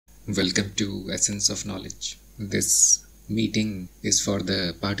Welcome to Essence of Knowledge. This meeting is for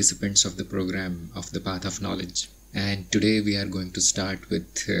the participants of the program of the Path of Knowledge. And today we are going to start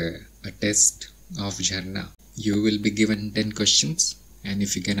with a test of Jharna. You will be given 10 questions, and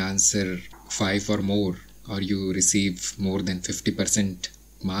if you can answer 5 or more, or you receive more than 50%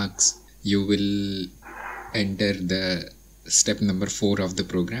 marks, you will enter the step number 4 of the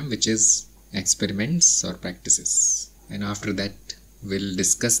program, which is experiments or practices. And after that, we'll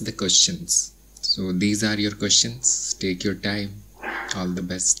discuss the questions. So these are your questions. Take your time. All the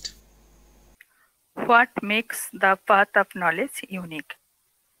best. What makes the path of knowledge unique?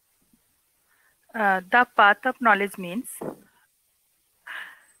 The path of knowledge means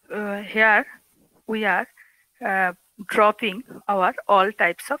here we are dropping our all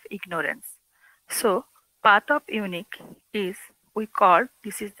types of ignorance. So path of unique is, we call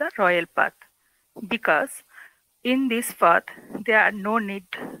this is the royal path, because in this path there are no need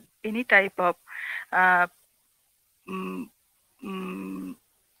any type of uh,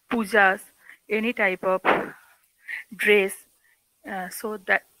 pujas, any type of dress, so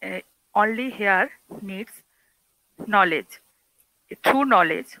that only here needs knowledge. Through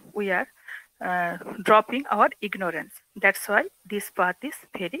knowledge we are dropping our ignorance. That's why this path is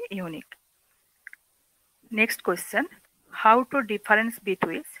very unique. Next question: how to difference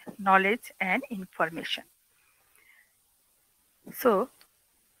between knowledge and information? So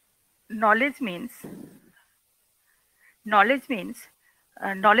knowledge means knowledge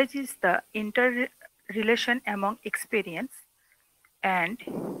is the interrelation among experience, and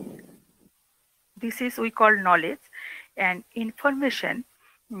this is we call knowledge. And information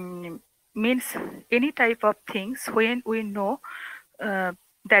means any type of things when we know,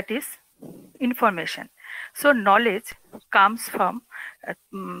 that is information. So knowledge comes from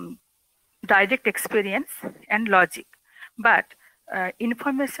direct experience and logic, but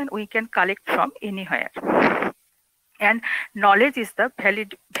information we can collect from anywhere. And knowledge is the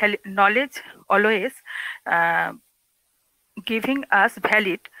valid knowledge always giving us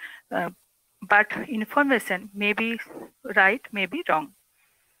valid, but information may be right, may be wrong.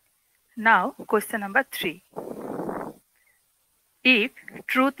 Now question number 3: if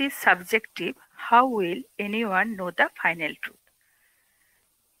truth is subjective, how will anyone know the final truth?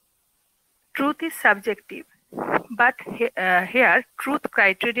 Truth is subjective, but here truth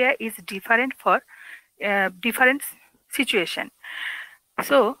criteria is different for different situation.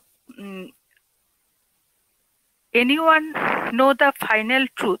 So anyone know the final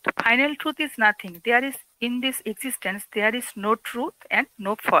truth? Final truth is nothing. There is, in this existence, there is no truth and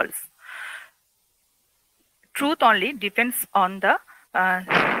no false. Truth only depends on the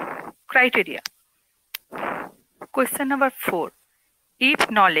criteria. Question number 4: if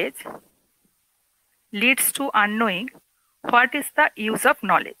knowledge leads to unknowing, what is the use of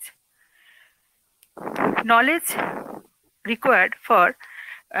knowledge? Knowledge required for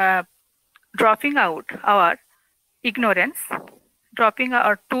dropping out our ignorance, dropping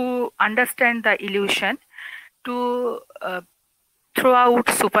or to understand the illusion, to throw out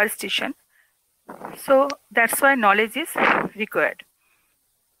superstition. So that's why knowledge is required.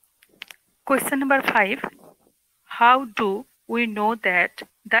 Question number 5: how do we know that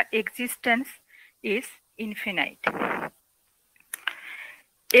the existence is infinite?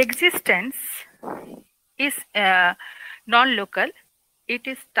 Existence is non-local, it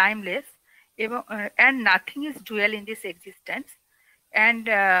is timeless, and nothing is dual in this existence. And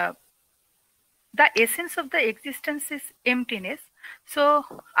the essence of the existence is emptiness. So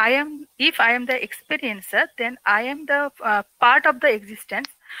if I am the experiencer, then I am the part of the existence.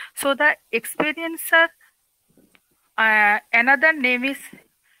 So the experiencer, another name is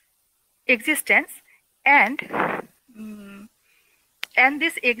existence, and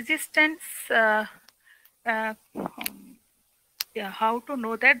this existence, how to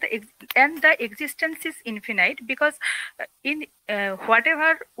know that the existence is infinite, because in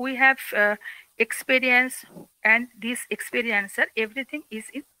whatever we have experience, and this experiencer, everything is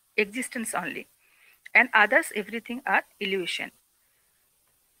in existence only, and others everything are illusion.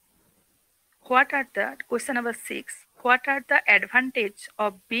 What are the question number 6: what are the advantage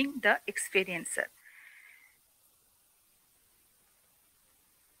of being the experiencer?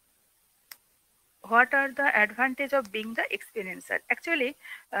 What are the advantage of being the experiencer? Actually,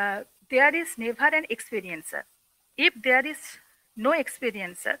 there is never an experiencer. If there is no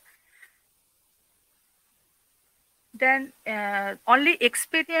experiencer, then only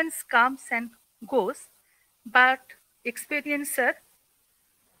experience comes and goes, but experiencer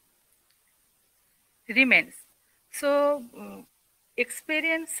remains. So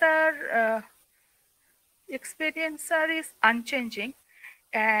experiencer is unchanging,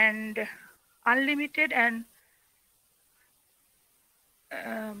 and unlimited and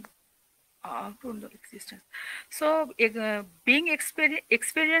um, existence. So being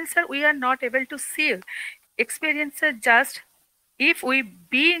experiencer, we are not able to see experiencer. Just if we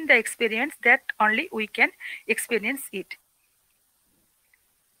be in the experience, that only we can experience it.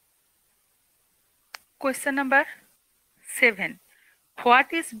 Question number 7.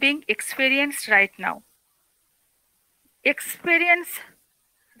 What is being experienced right now? Experience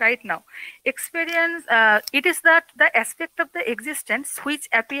right now. Experience, it is that the aspect of the existence which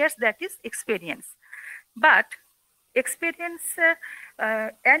appears, that is experience. But experience,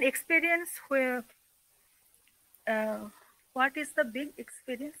 an experience where, what is the big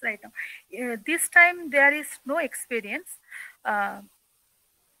experience right now? This time there is no experience, uh,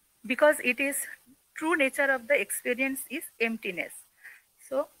 because it is true nature of the experience is emptiness.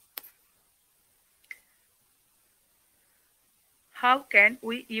 So how can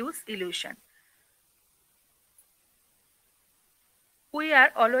we use illusion? We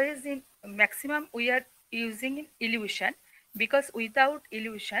are always in maximum, we are using illusion, because without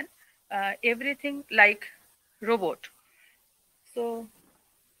illusion, everything like robot. So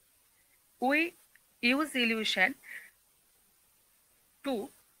we use illusion to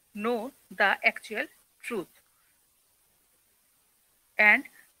know the actual truth, and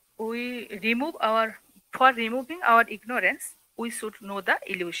we remove our, for removing our ignorance, we should know the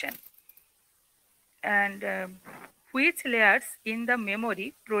illusion. And which layers in the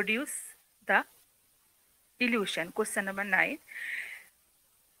memory produce the illusion? Question number 9.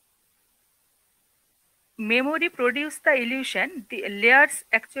 Memory produce the illusion. The layers,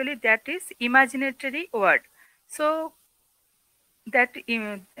 actually that is imaginary word. So that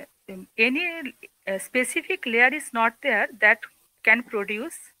any specific layer is not there that can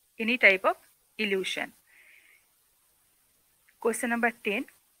produce any type of illusion. Question number 10.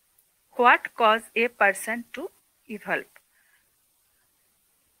 What causes a person to evolve?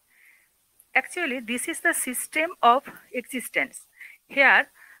 Actually, this is the system of existence. Here,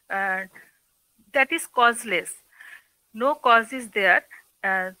 that is causeless. No cause is there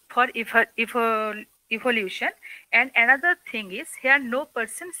for evolution. And another thing is, here no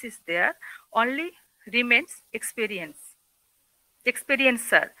person is there, only remains experiencer.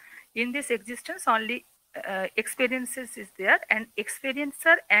 In this existence, only experiences is there, and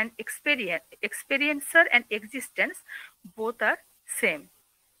experiencer and experiencer and existence both are same.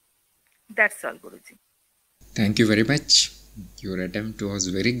 That's all, Guruji. Thank you very much. Your attempt was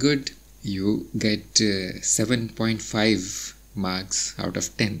very good. You get 7.5 marks out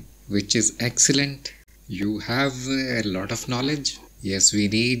of 10, which is excellent. You have a lot of knowledge. Yes, we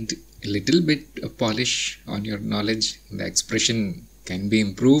need a little bit of polish on your knowledge. The expression can be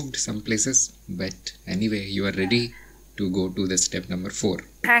improved some places, but anyway, you are ready to go to the step number 4.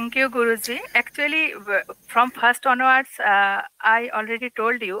 Thank you, Guruji. Actually, from first onwards, I already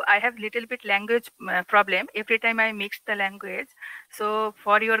told you I have little bit language problem. Every time I mix the language. So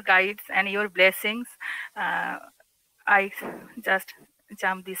for your guides and your blessings, I just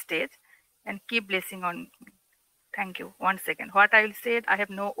jump this stage and keep blessing on me. Thank you. 1 second. What I will say, I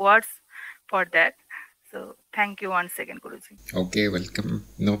have no words for that. So thank you once again, Guruji. Okay, welcome.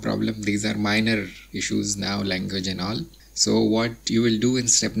 No problem. These are minor issues now, language and all. So what you will do in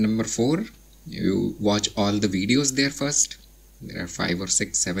step number 4, you watch all the videos there first. There are 5 or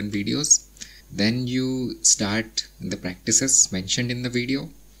 6, 7 videos. Then you start the practices mentioned in the video.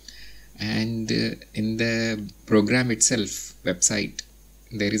 And in the program itself, website,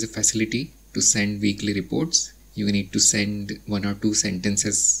 there is a facility to send weekly reports. You need to send 1 or 2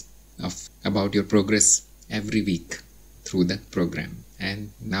 sentences about your progress every week through the program.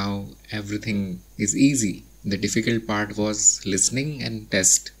 And now everything is easy. The difficult part was listening and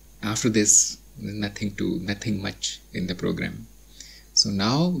test. After this, nothing much in the program. So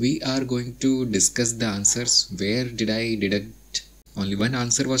now we are going to discuss the answers. Where did I deduct? Only one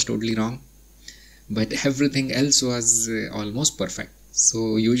answer was totally wrong, but everything else was almost perfect.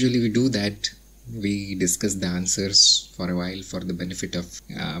 So usually we do that. We discuss the answers for a while for the benefit of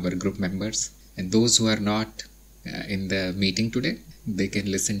our group members, and those who are not in the meeting today, they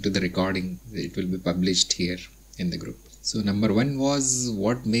can listen to the recording. It will be published here in the group. So number 1 was,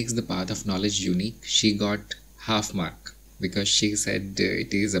 what makes the path of knowledge unique? She got half mark because she said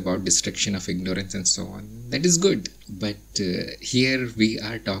it is about destruction of ignorance and so on. That is good, but here we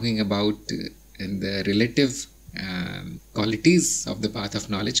are talking about the relative qualities of the path of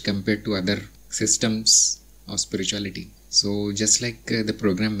knowledge compared to other systems of spirituality. So just like the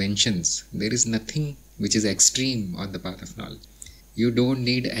program mentions, there is nothing which is extreme on the path of knowledge. You don't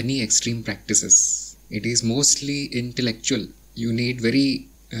need any extreme practices. It is mostly intellectual. You need very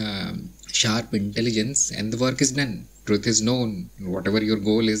sharp intelligence, and the work is done. Truth is known. Whatever your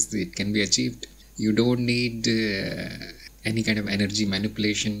goal is, it can be achieved. You don't need any kind of energy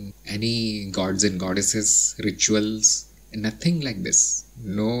manipulation, any gods and goddesses, rituals, nothing like this.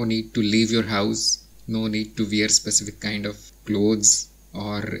 No need to leave your house, no need to wear specific kind of clothes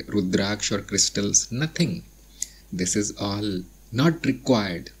or rudraksh or crystals, nothing. This is all not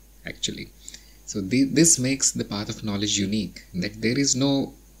required actually. So this makes the path of knowledge unique, that there is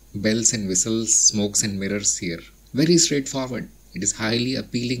no bells and whistles, smokes and mirrors here. Very straightforward. It is highly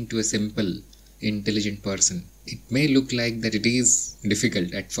appealing to a simple, intelligent person. It may look like that it is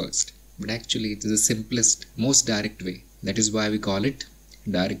difficult at first, but actually it is the simplest, most direct way. That is why we call it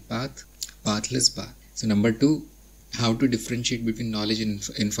direct path, pathless path. So number 2, how to differentiate between knowledge and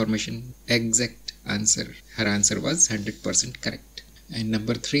information. Exact answer. Her answer was 100% correct. And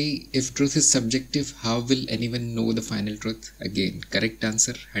number 3, if truth is subjective, how will anyone know the final truth? Again, correct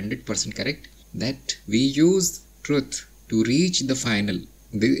answer, 100% correct. That we use truth to reach the final.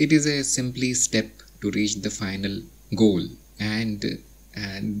 It is a simply step to reach the final goal. And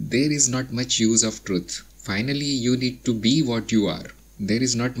there is not much use of truth. Finally, you need to be what you are. There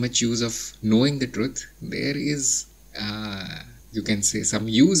is not much use of knowing the truth. There is, you can say, some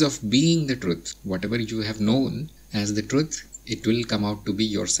use of being the truth. Whatever you have known as the truth, it will come out to be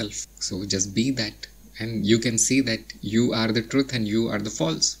yourself. So just be that, and you can see that you are the truth and you are the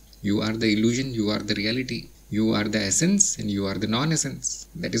false. You are the illusion, you are the reality. You are the essence and you are the non-essence.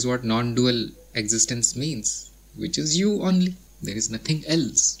 That is what non-dual existence means, which is you only. There is nothing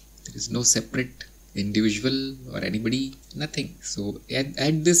else. There is no separate individual or anybody, nothing. So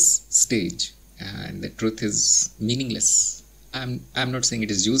at this stage, the truth is meaningless. I'm not saying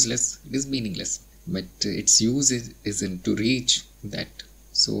it is useless, it is meaningless. But its use isn't to reach that.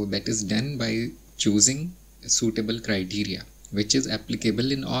 So that is done by choosing a suitable criteria, which is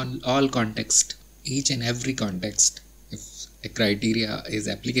applicable in all context, each and every context. If a criteria is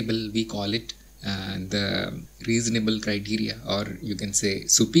applicable, we call it the reasonable criteria, or you can say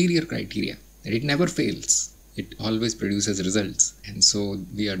superior criteria. And it never fails. It always produces results. And so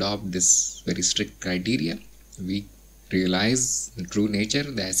we adopt this very strict criteria. We realize the true nature,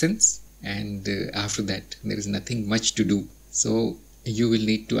 the essence, and after that there is nothing much to do. So you will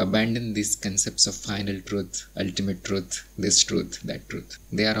need to abandon these concepts of final truth, ultimate truth, this truth, that truth.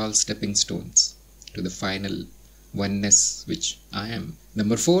 They are all stepping stones to the final oneness which I am.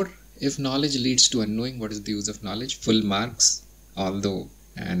 Number 4, if knowledge leads to unknowing, what is the use of knowledge? Full marks, although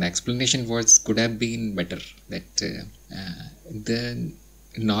the explanation could have been better, that the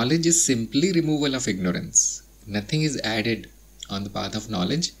knowledge is simply removal of ignorance. Nothing is added on the path of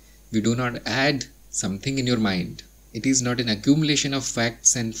knowledge. We do not add something in your mind. It is not an accumulation of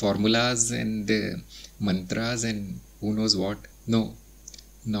facts and formulas and mantras and who knows what. No.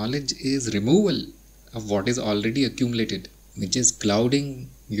 Knowledge is removal of what is already accumulated, which is clouding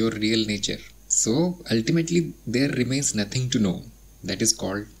your real nature. So ultimately there remains nothing to know. That is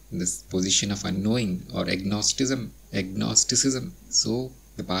called this position of unknowing or agnosticism. So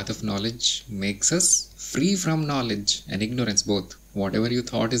the path of knowledge makes us free from knowledge and ignorance both. Whatever you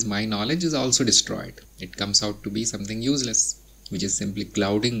thought is my knowledge is also destroyed. It comes out to be something useless, which is simply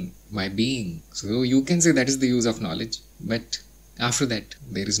clouding my being. So you can say that is the use of knowledge. But after that,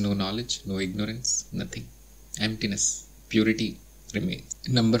 there is no knowledge, no ignorance, nothing. Emptiness, purity remains.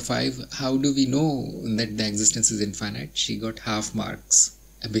 Number 5, how do we know that the existence is infinite? She got half marks.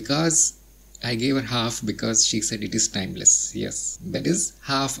 Because I gave her half because she said it is timeless. Yes, that is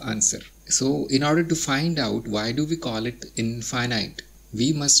half answer. So in order to find out why do we call it infinite,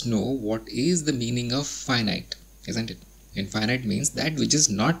 we must know what is the meaning of finite, isn't it? Infinite means that which is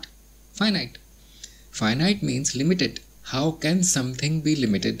not finite. Finite means limited. How can something be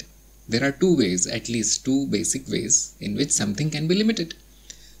limited? There are 2 ways, at least 2 basic ways in which something can be limited.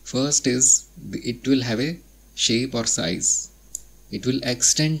 First is it will have a shape or size. It will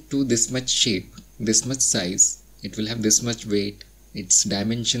extend to this much shape, this much size. It will have this much weight. Its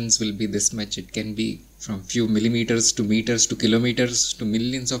dimensions will be this much. It can be from few millimeters to meters to kilometers to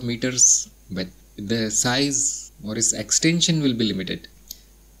millions of meters. But the size or its extension will be limited.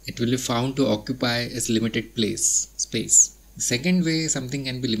 It will be found to occupy a limited space. The second way something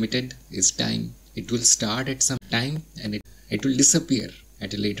can be limited is time. It will start at some time and it will disappear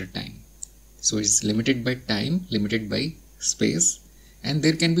at a later time. So it's limited by time, limited by space, and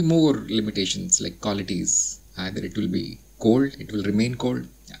there can be more limitations like qualities. Either it will be cold, it will remain cold,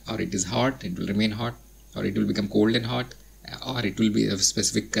 or it is hot, it will remain hot, or it will become cold and hot, or it will be of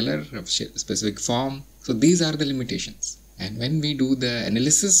specific color, of specific form. So these are the limitations. And when we do the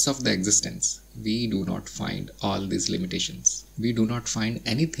analysis of the existence, we do not find all these limitations. We do not find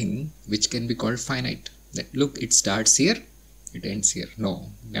anything which can be called finite. That look, it starts here, it ends here. No,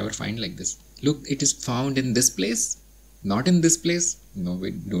 never find like this. Look, it is found in this place, not in this place. No,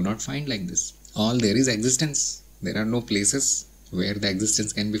 we do not find like this. All there is existence. There are no places where the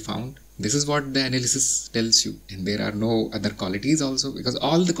existence can be found. This is what the analysis tells you. And there are no other qualities also, because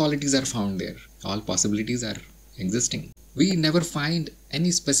all the qualities are found there. All possibilities are existing. We never find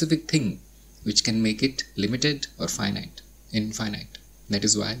any specific thing which can make it limited or finite, infinite. That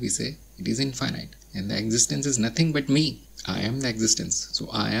is why we say it is infinite. And the existence is nothing but me. I am the existence. So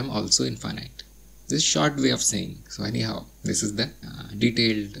I am also infinite. This is short way of saying. So anyhow, this is the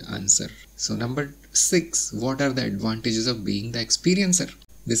detailed answer. So number 6, what are the advantages of being the experiencer?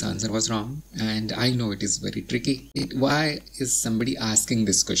 This answer was wrong, and I know it is very tricky. Why is somebody asking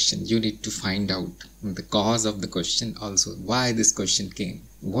this question? You need to find out the cause of the question also, why this question came.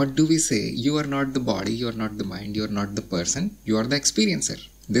 What do we say? You are not the body, you are not the mind, you are not the person, you are the experiencer.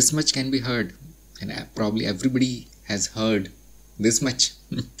 This much can be heard, and probably everybody has heard this much.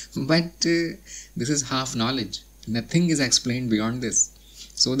 But this is half knowledge. Nothing is explained beyond this.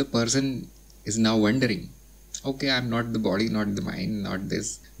 So the person is now wondering, okay, I am not the body, not the mind, not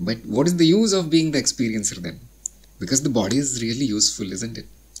this. But what is the use of being the experiencer then? Because the body is really useful, isn't it?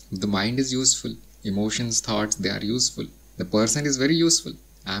 The mind is useful. Emotions, thoughts, they are useful. The person is very useful.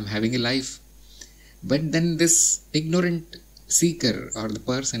 I am having a life. But then this ignorant seeker or the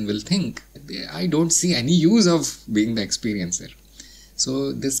person will think, I don't see any use of being the experiencer.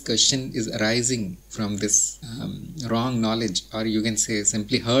 So this question is arising from this wrong knowledge, or you can say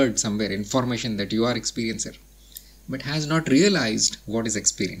simply heard somewhere information that you are experiencer, but has not realized what is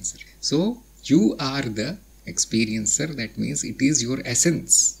experiencer. So you are the experiencer. That means it is your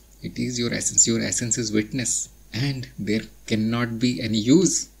essence. It is your essence. Your essence is witness, and there cannot be any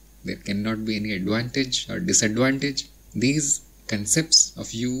use. There cannot be any advantage or disadvantage. These concepts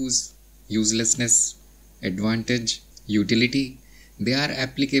of use, uselessness, advantage, utility, they are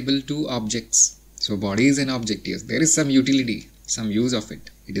applicable to objects. So body is an object, yes. There is some utility, some use of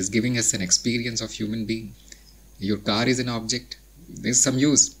it. It is giving us an experience of human being. Your car is an object. There is some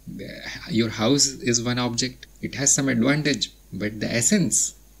use. Your house is one object. It has some advantage. But the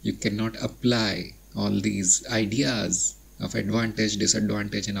essence, you cannot apply all these ideas of advantage,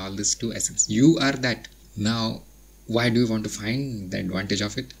 disadvantage and all this to essence. You are that. Now, why do you want to find the advantage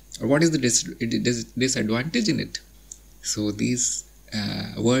of it? Or what is the disadvantage in it? So these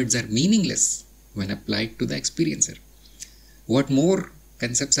words are meaningless when applied to the experiencer. What more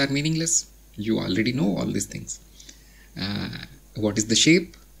concepts are meaningless? You already know all these things. What is the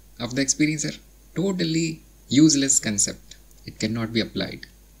shape of the experiencer? Totally useless concept. It cannot be applied.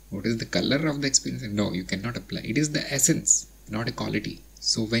 What is the color of the experiencer? No, you cannot apply. It is the essence, not a quality.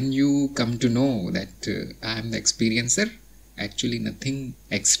 So when you come to know that I am the experiencer, actually nothing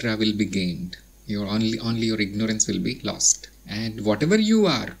extra will be gained. Only your ignorance will be lost. And whatever you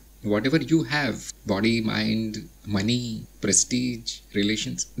are, whatever you have, body, mind, money, prestige,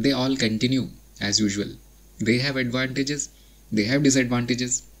 relations, they all continue as usual. They have advantages, they have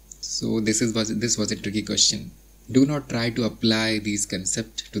disadvantages. So this was a tricky question. Do not try to apply these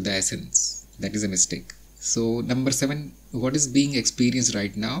concepts to the essence. That is a mistake. So number 7, what is being experienced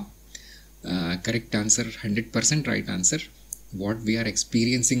right now? Correct answer, 100% right answer. What we are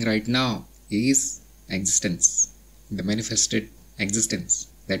experiencing right now is existence, the manifested existence.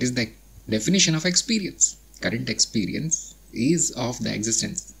 That is the definition of experience. Current experience is of the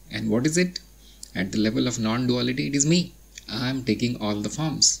existence. And what is it? At the level of non-duality, it is me. I am taking all the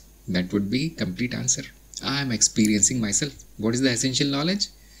forms. That would be complete answer. I am experiencing myself. What is the essential knowledge?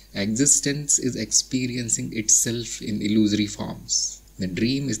 Existence is experiencing itself in illusory forms. The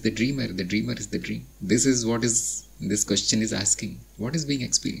dream is the dreamer. The dreamer is the dream. This is what this question is asking. What is being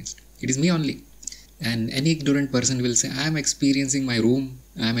experienced? It is me only. And any ignorant person will say, I am experiencing my room.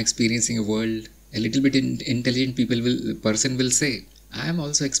 I am experiencing a world. A little bit intelligent person will say, I am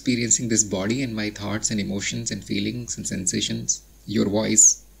also experiencing this body and my thoughts and emotions and feelings and sensations, your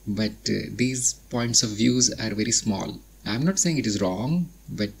voice. But these points of views are very small. I am not saying it is wrong,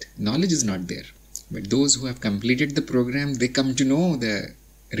 but knowledge is not there. But those who have completed the program, they come to know the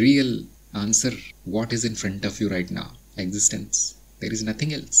real answer. What is in front of you right now? Existence. There is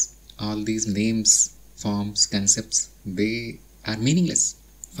nothing else. All these names, forms, concepts, they are meaningless.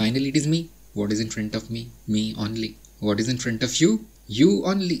 Finally, it is me. What is in front of me? Me only. What is in front of you? You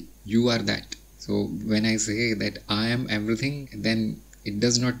only. You are that. So when I say that I am everything, then it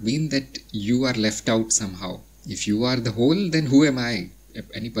does not mean that you are left out somehow. If you are the whole, then who am I? If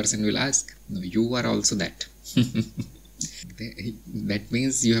any person will ask. No, you are also that. That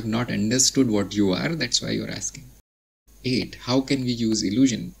means you have not understood what you are, that's why you are asking. 8. How can we use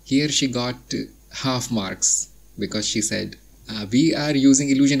illusion? Here she got half marks because she said, we are using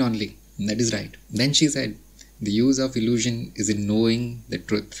illusion only. That is right. Then she said, the use of illusion is in knowing the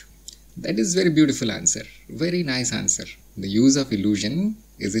truth. That is very beautiful answer. Very nice answer. The use of illusion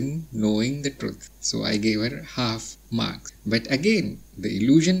is in knowing the truth. So I gave her half marks. But again, the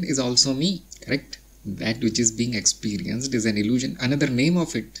illusion is also me, correct? That which is being experienced is an illusion. Another name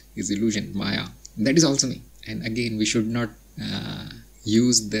of it is illusion, Maya. That is also me. And again, we should not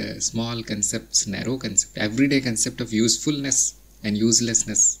use the small concepts, narrow concept, everyday concept of usefulness and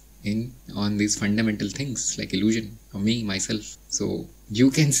uselessness on these fundamental things like illusion or me, myself. So you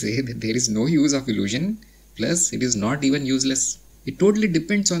can say that there is no use of illusion, plus it is not even useless. It totally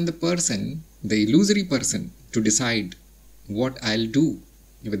depends on the person, the illusory person, to decide what I'll do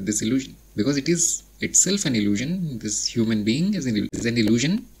with this illusion. Because it is itself an illusion. This human being is an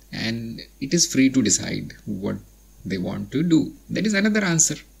illusion, and it is free to decide what they want to do. That is another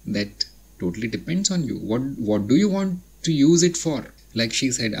answer. That totally depends on you. What do you want to use it for? Like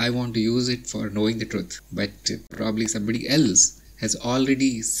she said, I want to use it for knowing the truth. But probably somebody else has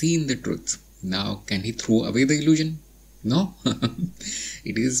already seen the truth. Now, can he throw away the illusion? No.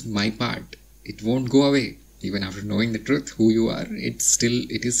 It is my part. It won't go away. Even after knowing the truth, who you are, it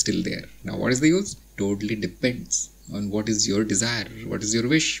is still there. Now, what is the use? Totally depends on what is your desire, what is your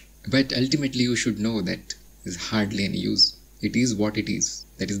wish. But ultimately, you should know that there's hardly any use. It is what it is.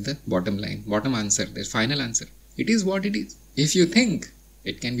 That is the bottom line, bottom answer, the final answer. It is what it is. If you think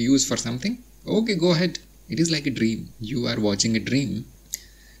it can be used for something, okay, go ahead. It is like a dream. You are watching a dream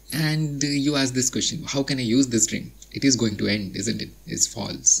and you ask this question, how can I use this dream? It is going to end, isn't it? It's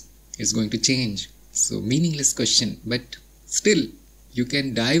false. It's going to change. So meaningless question, but still you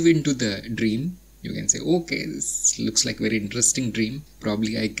can dive into the dream. You can say, okay, this looks like a very interesting dream.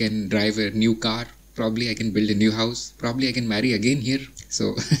 Probably I can drive a new car. Probably I can build a new house. Probably I can marry again here.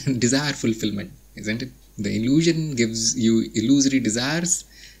 So desire fulfillment, isn't it? The illusion gives you illusory desires,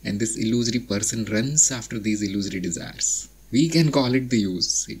 and this illusory person runs after these illusory desires. We can call it the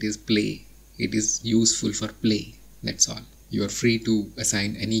use. It is play. It is useful for play. That's all. You are free to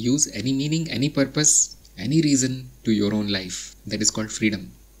assign any use, any meaning, any purpose, any reason to your own life. That is called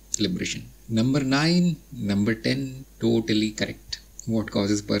freedom, liberation. Number 9, number 10, totally correct. What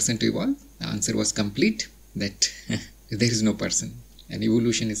causes person to evolve? The answer was complete, that there is no person. And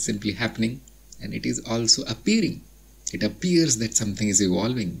evolution is simply happening, and it is also appearing. It appears that something is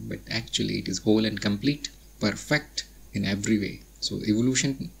evolving, but actually it is whole and complete, perfect in every way. So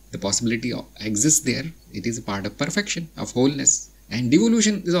evolution, the possibility exists there. It is a part of perfection, of wholeness. And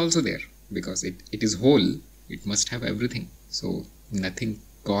devolution is also there, because it is whole. It must have everything. So nothing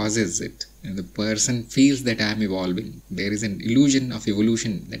causes it. And the person feels that I am evolving. There is an illusion of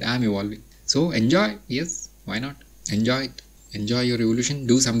evolution, that I am evolving. So enjoy. Yes, why not? Enjoy it. Enjoy your evolution.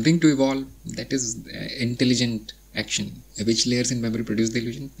 Do something to evolve. That is intelligent action. Which layers in memory produce the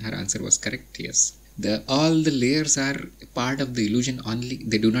illusion? Her answer was correct. Yes. All the layers are part of the illusion only.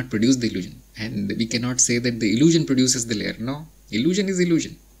 They do not produce the illusion. And we cannot say that the illusion produces the layer. No. Illusion is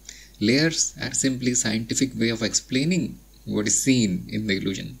illusion. Layers are simply scientific way of explaining what is seen in the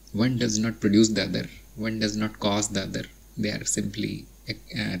illusion. One does not produce the other. One does not cause the other. They are simply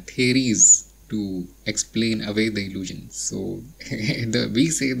theories to explain away the illusion. So we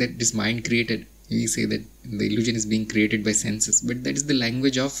say that this mind created. We say that the illusion is being created by senses. But that is the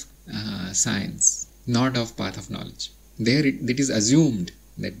language of science, not of path of knowledge. There it is assumed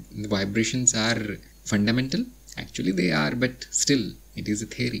that the vibrations are fundamental. Actually they are, but still it is a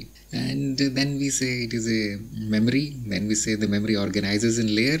theory. And then we say it is a memory. Then we say the memory organizes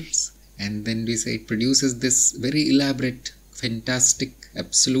in layers. And then we say it produces this very elaborate, fantastic,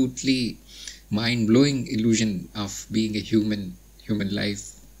 absolutely mind-blowing illusion of being a human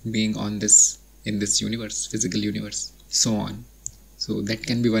life, being in this universe, physical universe, so on. So that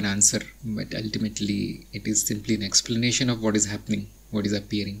can be one answer, but ultimately it is simply an explanation of what is happening, what is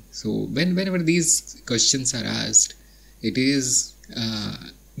appearing. So whenever these questions are asked, it is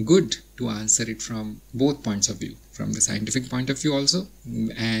good to answer it from both points of view, from the scientific point of view also,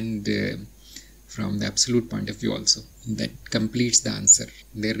 and from the absolute point of view also. That completes the answer.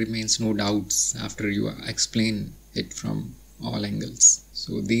 There remains no doubts after you explain it from all angles.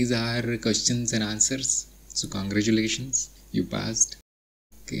 So these are questions and answers. So congratulations, you passed.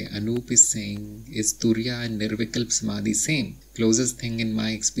 Okay, Anoop is saying, is Turiya and Nirvikalp Samadhi same? Closest thing in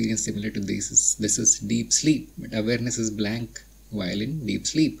my experience similar to this is deep sleep, but awareness is blank while in deep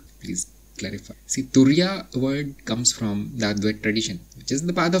sleep. Please clarify. See, Turiya word comes from the Advaita tradition, which is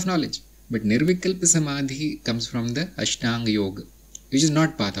the path of knowledge. But Nirvikalpa Samadhi comes from the Ashtanga Yoga, which is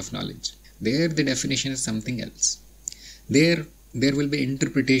not path of knowledge. There the definition is something else. There will be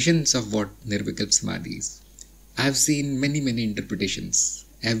interpretations of what Nirvikalpa Samadhi is. I have seen many interpretations.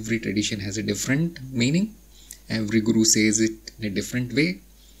 Every tradition has a different meaning. Every guru says it in a different way.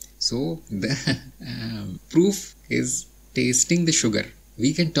 So the proof is tasting the sugar.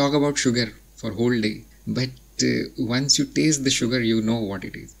 We can talk about sugar for whole day, but once you taste the sugar, you know what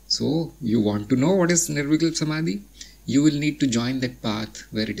it is. So you want to know what is Nirvikalpa Samadhi? You will need to join that path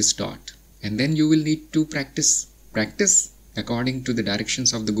where it is taught, and then you will need to practice according to the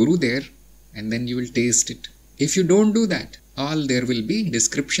directions of the guru there, and then you will taste it. If you don't do that, all there will be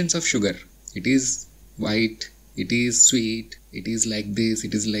descriptions of sugar. It is white, it is sweet, it is like this,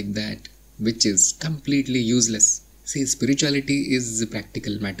 it is like that, which is completely useless. See, spirituality is a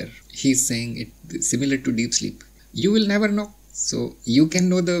practical matter. He is saying it similar to deep sleep. You will never know. So you can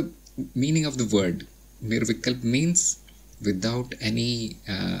know the meaning of the word. Nirvikalp means without any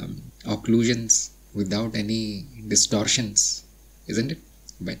occlusions, without any distortions, isn't it?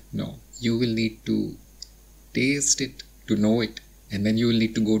 But no, you will need to taste it to know it, and then you will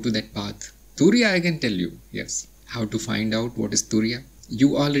need to go to that path. Turiya, I can tell you, yes. How to find out what is Turiya?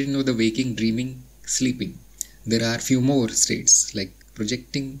 You already know the waking, dreaming, sleeping. There are few more states like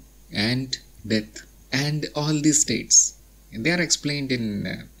projecting and death, and all these states. And they are explained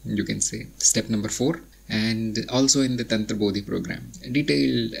in, you can say, step number 4, and also in the Tantra Bodhi program. A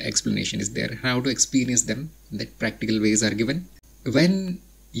detailed explanation is there, how to experience them, that practical ways are given. When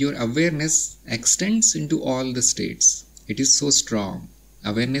your awareness extends into all the states, it is so strong.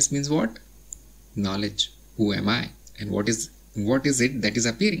 Awareness means what? Knowledge. Who am I? And what is it that is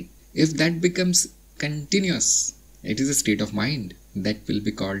appearing? If that becomes continuous, it is a state of mind that will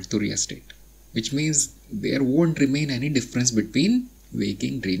be called Turiya state, which means there won't remain any difference between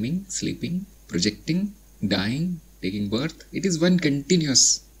waking, dreaming, sleeping, projecting, dying, taking birth. It is one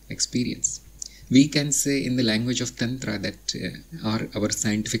continuous experience. We can say in the language of Tantra that our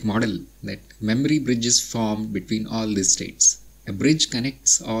scientific model, that memory bridge is formed between all these states. A bridge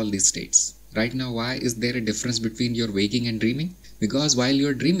connects all these states. Right now, why is there a difference between your waking and dreaming? Because while you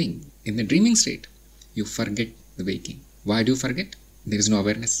are dreaming, in the dreaming state, you forget the waking. Why do you forget? There is no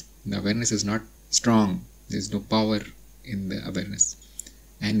awareness. The awareness is not strong. There is no power in the awareness.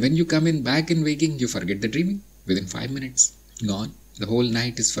 And when you come in back in waking, you forget the dreaming. Within 5 minutes, gone. The whole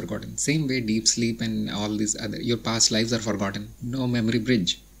night is forgotten. Same way, deep sleep and all these other, your past lives are forgotten. No memory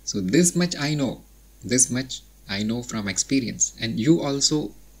bridge. So this much I know. This much I know from experience. And you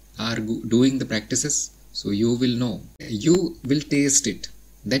also are doing the practices, so you will know. You will taste it.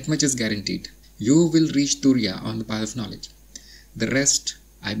 That much is guaranteed. You will reach Turiya on the path of knowledge. The rest,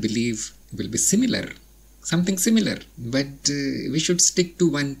 I believe, will be similar. Something similar. But we should stick to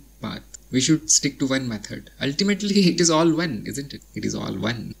one path. We should stick to one method. Ultimately, it is all one, isn't it? It is all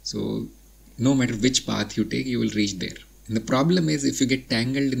one. So, no matter which path you take, you will reach there. And the problem is if you get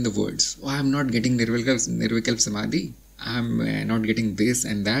tangled in the words. Oh, I am not getting Nirvikalpa Samadhi. I am not getting this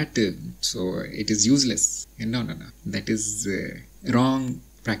and that. So, it is useless. And no. That is wrong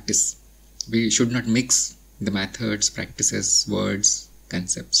practice. We should not mix the methods, practices, words,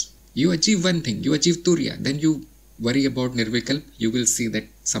 concepts. You achieve one thing. You achieve Turiya. Then you worry about Nirvikalp, you will see that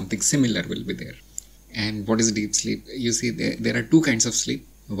something similar will be there. And what is deep sleep? You see there are two kinds of sleep.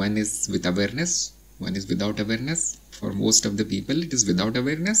 One is with awareness, one is without awareness. For most of the people, it is without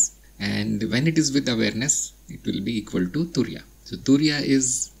awareness. And when it is with awareness, it will be equal to Turiya. So Turiya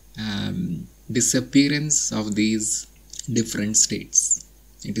is disappearance of these different states.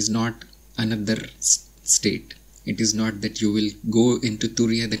 It is not another state. It is not that you will go into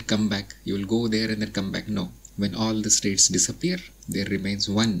Turiya, then come back. You will go there and then come back. No. When all the states disappear, there remains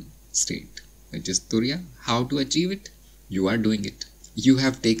one state, which is Turiya. How to achieve it? You are doing it. You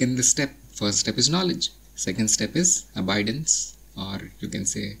have taken the step. First step is knowledge. Second step is abidance, or you can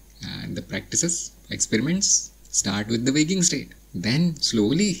say the practices, experiments. Start with the waking state. Then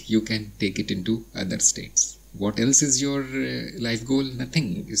slowly you can take it into other states. What else is your life goal?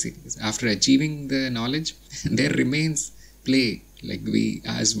 Nothing. You see, after achieving the knowledge, there remains play. Like we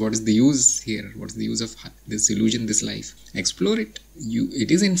ask, what is the use here? What is the use of this illusion, this life? Explore it. It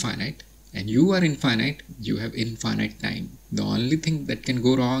is infinite, and you are infinite. You have infinite time. The only thing that can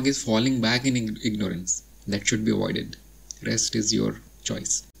go wrong is falling back in ignorance. That should be avoided. Rest is your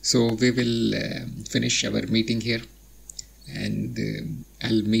choice. So we will finish our meeting here, and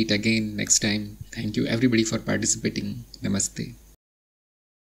I'll meet again next time. Thank you everybody for participating. Namaste.